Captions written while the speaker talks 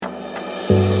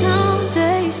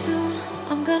Someday soon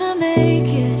I'm gonna make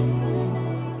it.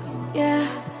 Yeah,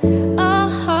 all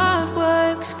hard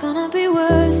work's gonna be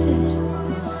worth it.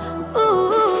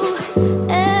 Ooh,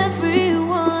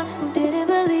 everyone who didn't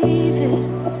believe it,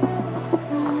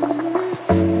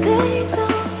 they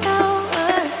don't know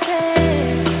worth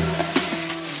it.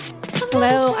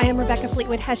 Hello, I am Rebecca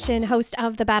Fleetwood Hession, host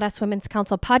of the Badass Women's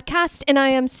Council podcast, and I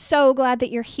am so glad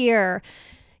that you're here.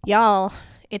 Y'all,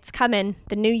 it's coming,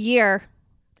 the new year.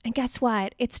 And guess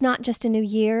what? It's not just a new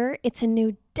year, it's a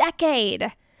new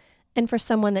decade. And for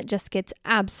someone that just gets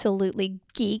absolutely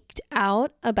geeked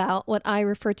out about what I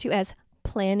refer to as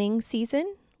planning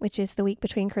season, which is the week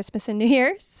between Christmas and New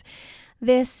Year's,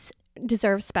 this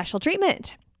deserves special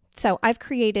treatment. So I've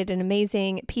created an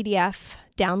amazing PDF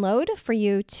download for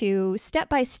you to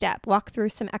step-by-step walk through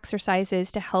some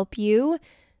exercises to help you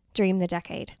dream the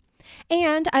decade.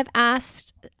 And I've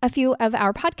asked a few of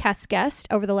our podcast guests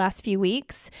over the last few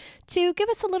weeks to give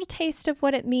us a little taste of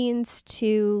what it means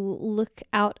to look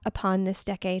out upon this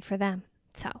decade for them.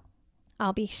 So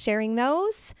I'll be sharing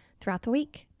those throughout the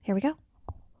week. Here we go.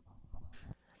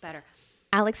 Better.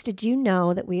 Alex, did you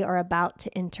know that we are about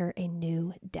to enter a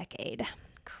new decade?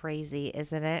 Crazy,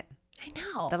 isn't it? I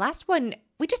know. The last one,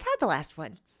 we just had the last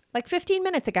one. Like 15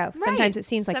 minutes ago. Right. Sometimes it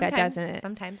seems like that, doesn't it?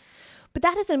 Sometimes. But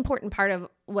that is an important part of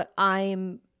what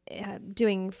I'm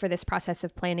doing for this process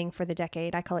of planning for the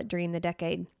decade. I call it Dream the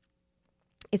Decade.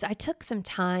 Is I took some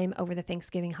time over the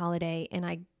Thanksgiving holiday and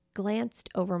I glanced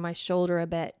over my shoulder a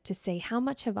bit to say, how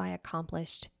much have I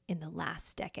accomplished in the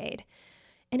last decade?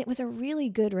 And it was a really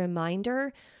good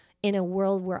reminder in a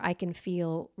world where I can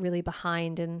feel really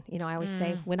behind. And, you know, I always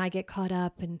say when I get caught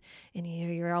up and you know,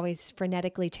 you're always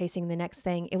frenetically chasing the next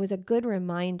thing, it was a good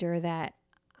reminder that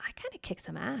I kind of kicked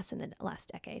some ass in the last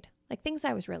decade, like things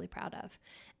I was really proud of.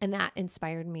 And that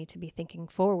inspired me to be thinking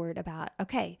forward about,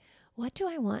 okay, what do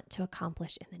I want to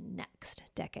accomplish in the next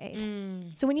decade?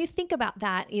 So when you think about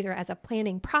that, either as a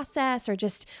planning process or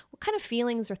just what kind of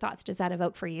feelings or thoughts does that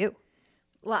evoke for you?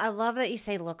 Well, I love that you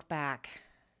say look back.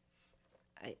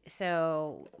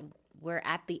 So we're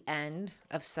at the end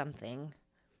of something.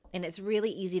 And it's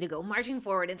really easy to go marching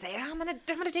forward and say, I'm gonna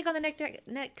take on the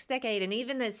next decade. And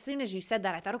even as soon as you said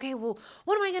that, I thought, okay, well,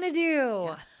 what am I going to do?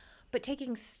 Yeah. But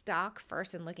taking stock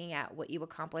first and looking at what you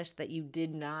accomplished that you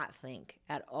did not think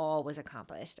at all was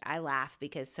accomplished. I laugh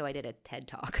because I did a TED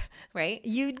Talk, right? I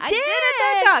did a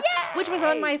TED Talk, Yay! which was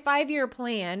on my 5-year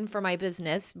plan for my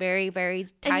business. Very, very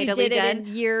tidily and you did done. It in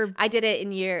year. I did it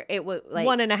in year. It was like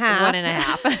 1.5.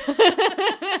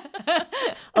 1.5.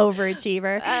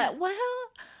 Overachiever. Well.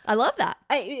 I love that.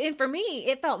 And for me,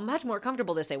 it felt much more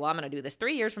comfortable to say, well, I'm going to do this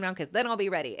 3 years from now because then I'll be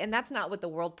ready. And that's not what the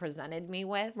world presented me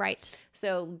with. Right.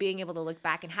 So being able to look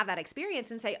back and have that experience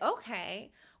and say,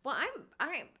 okay, well,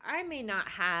 I may not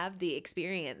have the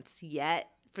experience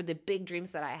yet for the big dreams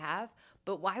that I have,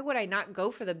 but why would I not go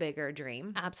for the bigger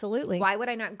dream? Absolutely. Why would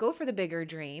I not go for the bigger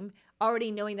dream already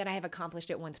knowing that I have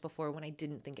accomplished it once before when I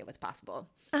didn't think it was possible?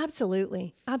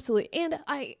 Absolutely. Absolutely. And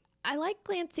I like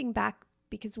glancing back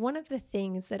because one of the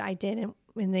things that I did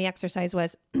in the exercise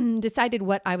was decided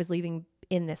what I was leaving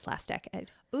in this last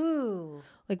decade. Ooh.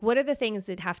 Like, what are the things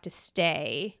that have to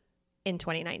stay in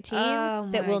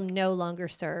 2019 that will no longer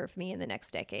serve me in the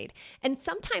next decade? And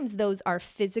sometimes those are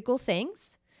physical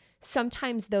things.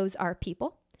 Sometimes those are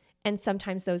people. And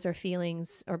sometimes those are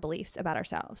feelings or beliefs about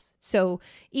ourselves. So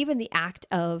even the act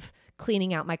of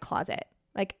cleaning out my closet,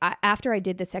 like after I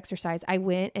did this exercise, I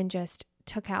went and just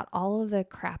took out all of the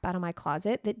crap out of my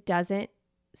closet that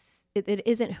it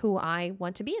isn't who I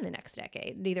want to be in the next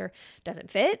decade. It either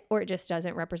doesn't fit or it just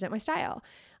doesn't represent my style.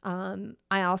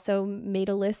 I also made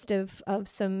a list of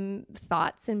some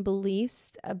thoughts and beliefs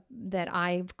that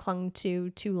I've clung to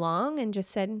too long and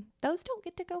just said, those don't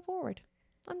get to go forward.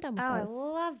 I'm done with those. I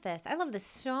love this. I love this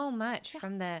so much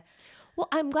from the... Well,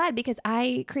 I'm glad because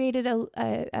I created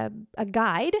a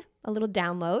guide, a little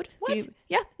download. What? I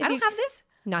don't have this.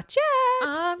 Not yet.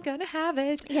 I'm going to have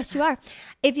it. Yes, you are.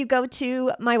 If you go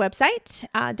to my website,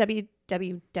 we don't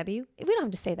have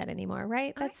to say that anymore,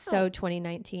 right? That's so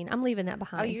 2019. I'm leaving that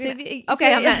behind.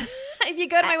 If you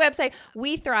go to my website,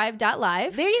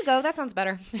 wethrive.live. There you go. That sounds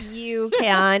better. You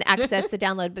can access the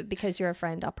download, but because you're a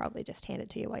friend, I'll probably just hand it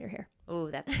to you while you're here. Oh,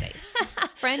 that's nice.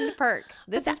 Friend perk.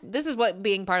 This is what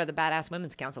being part of the Badass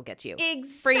Women's Council gets you.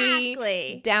 Exactly.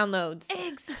 Free downloads.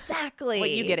 Exactly. Well,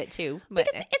 you get it too. But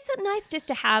because it's nice just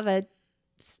to have a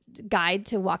guide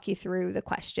to walk you through the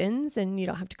questions and you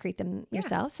don't have to create them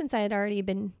yourself. Since I had already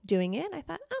been doing it, I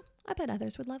thought, I bet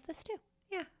others would love this too.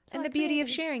 Yeah. So and the beauty of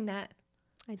sharing that.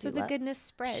 So the goodness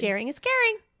spreads. Sharing is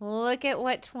caring. Look at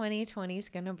what 2020 is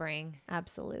going to bring.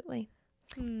 Absolutely.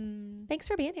 Thanks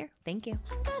for being here. Thank you.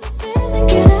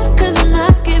 Get up 'cause I'm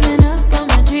not giving up.